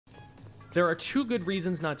There are two good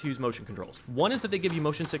reasons not to use motion controls. One is that they give you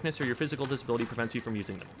motion sickness or your physical disability prevents you from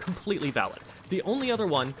using them. Completely valid. The only other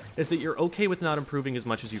one is that you're okay with not improving as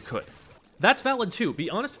much as you could. That's valid too. Be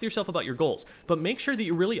honest with yourself about your goals, but make sure that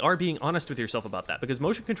you really are being honest with yourself about that, because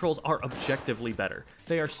motion controls are objectively better.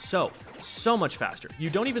 They are so much faster. You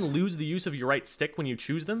don't even lose the use of your right stick when you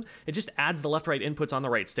choose them. It just adds the left-right inputs on the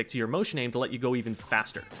right stick to your motion aim to let you go even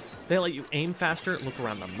faster. They let you aim faster, look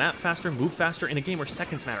around the map faster, move faster in a game where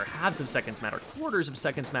seconds matter, halves of seconds matter, quarters of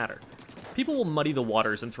seconds matter. People will muddy the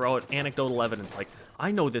waters and throw out anecdotal evidence like, I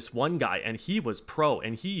know this one guy and he was pro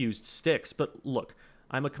and he used sticks, but look,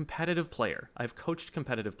 I'm a competitive player. I've coached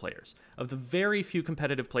competitive players. Of the very few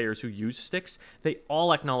competitive players who use sticks, they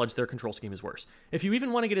all acknowledge their control scheme is worse. If you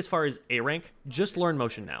even want to get as far as A rank, just learn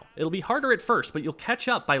motion now. It'll be harder at first, but you'll catch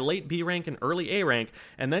up by late B rank and early A rank,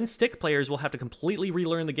 and then stick players will have to completely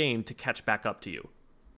relearn the game to catch back up to you.